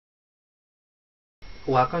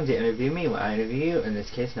Welcome to Interview Me, where I interview you. In this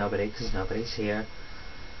case, nobody, because nobody's here.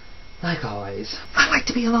 Like always. I like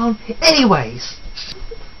to be alone anyways!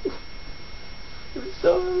 I'm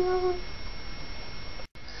so alone.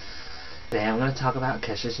 Today I'm going to talk about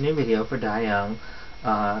Kesha's new video for Die Young,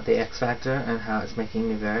 the X Factor, and how it's making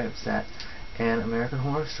me very upset, and American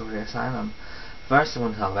Horror Story Asylum. First, I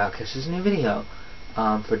want to talk about Kesha's new video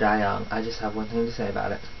for Die Young. I just have one thing to say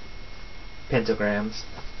about it. Pentagrams.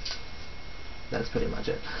 That's pretty much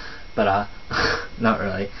it. But, not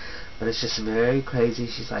really. But it's just very crazy.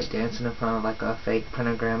 She's like dancing in front of like a fake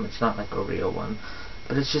pentagram. It's not like a real one.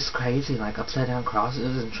 But it's just crazy, like upside down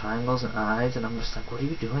crosses and triangles and eyes, and I'm just like, what are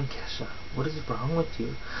you doing, Kesha? What is wrong with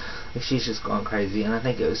you? Like, she's just going crazy, and I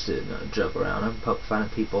think it was to joke around and poke fun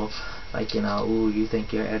at people, like, ooh, you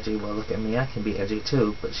think you're edgy, well, look at me, I can be edgy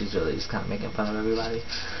too, but she's really just kind of making fun of everybody.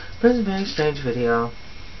 But it's a very strange video.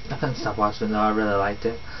 I couldn't stop watching it though, I really liked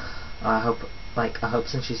it. I hope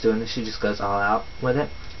since she's doing this, she just goes all out with it,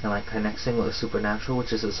 and like her next single is Supernatural,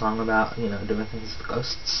 which is a song about, doing things with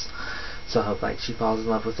ghosts. So I hope like she falls in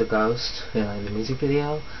love with the ghost, in the music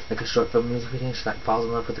video, like a short film music video. She like falls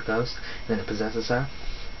in love with the ghost, and then it possesses her.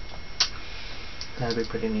 That'd be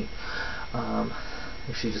pretty neat.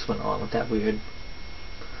 If she just went along with that weird,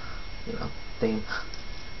 theme.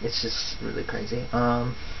 It's just really crazy.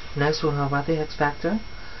 Next we'll talk about the X Factor.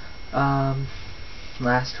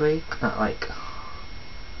 Last week, not like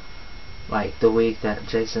the week that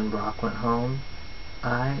Jason Brock went home,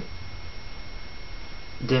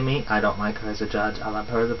 Demi, I don't like her as a judge. I love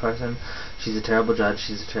her as a person. She's a terrible judge.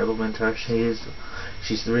 She's a terrible mentor. She's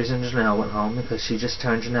the reason Janelle went home, because she just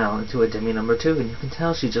turned Janelle into a Demi number 2, and you can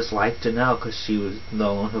tell she just liked Janelle because she was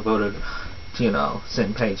the one who voted,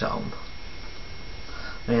 send Paige home.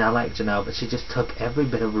 I mean, I like Janelle, but she just took every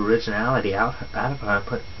bit of originality out of her and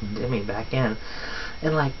put Demi back in.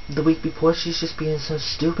 And like the week before, she's just being so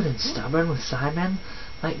stupid and stubborn with Simon.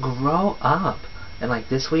 Like, grow up. And like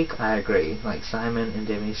this week, I agree. Like, Simon and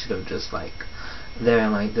Demi should have just they're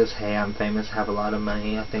in like this, hey, I'm famous, have a lot of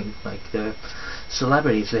money. I think like they're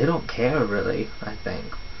celebrities. They don't care really, I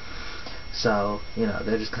think. So,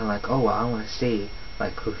 they're just kind of like, oh, well, I want to see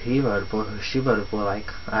like who he voted for, who she voted for.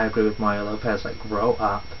 Like, I agree with Mario Lopez. Like, grow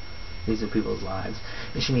up. These are people's lives.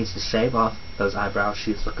 And she needs to shave off those eyebrows.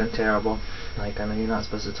 She's looking terrible. Like, I know you're not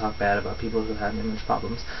supposed to talk bad about people who have image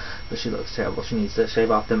problems, but she looks terrible. She needs to shave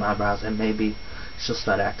off them eyebrows, and maybe she'll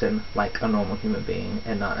start acting like a normal human being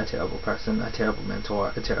and not a terrible person, a terrible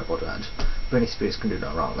mentor, a terrible judge. Britney Spears can do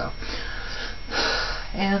no wrong, though.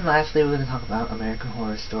 And lastly, we're going to talk about American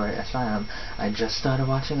Horror Story Asylum. I just started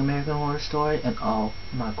watching American Horror Story, and oh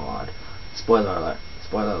my god. Spoiler alert.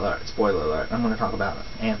 Spoiler alert. Spoiler alert. I'm going to talk about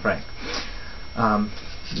Anne Frank.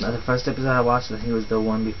 The first episode I watched, I think it was the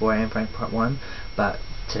one before Anne Frank Part 1, but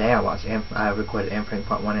today I recorded Anne Frank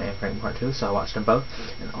Part 1 and Anne Frank Part 2, so I watched them both,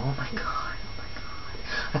 and oh my god.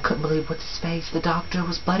 I couldn't believe what's his face. The doctor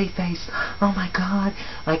was bloody face. Oh my god.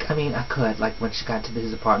 Like, I mean, I could. Like, when she got to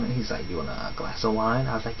his apartment, he's like, you want a glass of wine?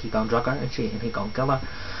 I was like, he gonna drug her, and he gonna kill her.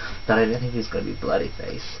 But I didn't think he was gonna be bloody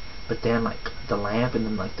face. But then, like, the lamp, and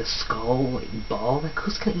then, like, the skull, like, ball. Like,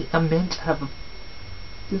 who's gonna eat a mint out of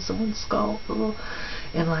someone's skull?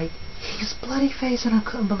 And, like, he's bloody face, and I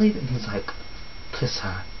couldn't believe it. And he's like, kiss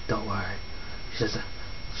her. Don't worry.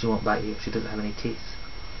 She won't bite you. She doesn't have any teeth.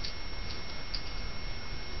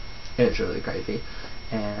 It's really crazy.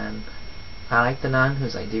 And I like the nun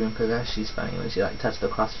who's like demon possessed. She's funny when she like touched the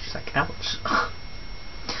cross. She's like, ouch.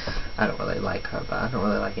 I don't really like her, but I don't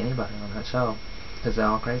really like anybody on that show because they're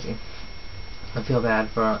all crazy. I feel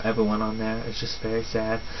bad for everyone on there. It's just very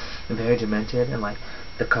sad and very demented. And like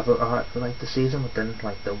the cover art for like the season with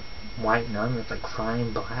the white nun that's like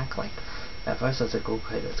crying black, like. At first I was like,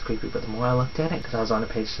 okay, that's creepy, but the more I looked at it, because I was on the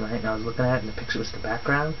page tonight and I was looking at it and the picture was the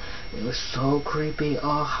background, it was so creepy.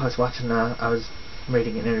 Oh, I was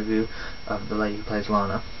reading an interview of the lady who plays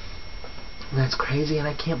Lana. And that's crazy, and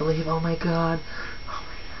I can't believe, oh my god.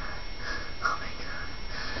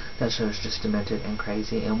 That show is just demented and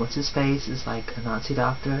crazy. And what's his face is like a Nazi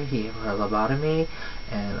doctor. He gave her a lobotomy,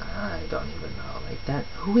 and I don't even know. Like that,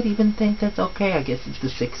 who would even think that's okay? I guess it's the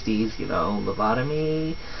 60s,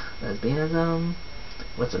 lobotomy, lesbianism.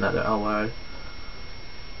 What's another O word?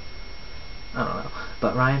 I don't know.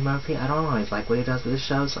 But Ryan Murphy, I don't always like what he does with his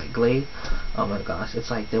shows, like Glee. Oh my gosh,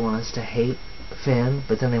 it's like they want us to hate Finn,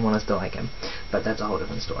 but then they want us to like him. But that's a whole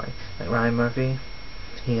different story. Like Ryan Murphy,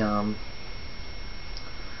 he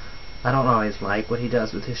I don't always like what he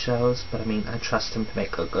does with his shows, but I mean, I trust him to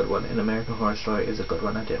make a good one, and American Horror Story is a good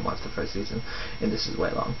one. I didn't watch the first season, and this is way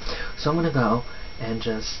long. So I'm gonna go and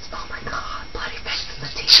just, oh my god, bloody face and the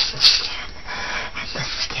teeth and the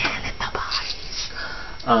skin, and the bodies.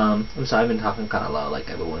 I'm sorry, I've been talking kind of low, like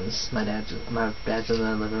my dad's in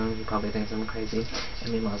the living room. He probably thinks I'm crazy,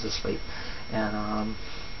 and Meemaw's asleep. And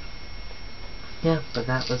yeah, but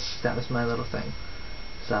that was my little thing.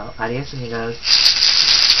 So adios, amigos.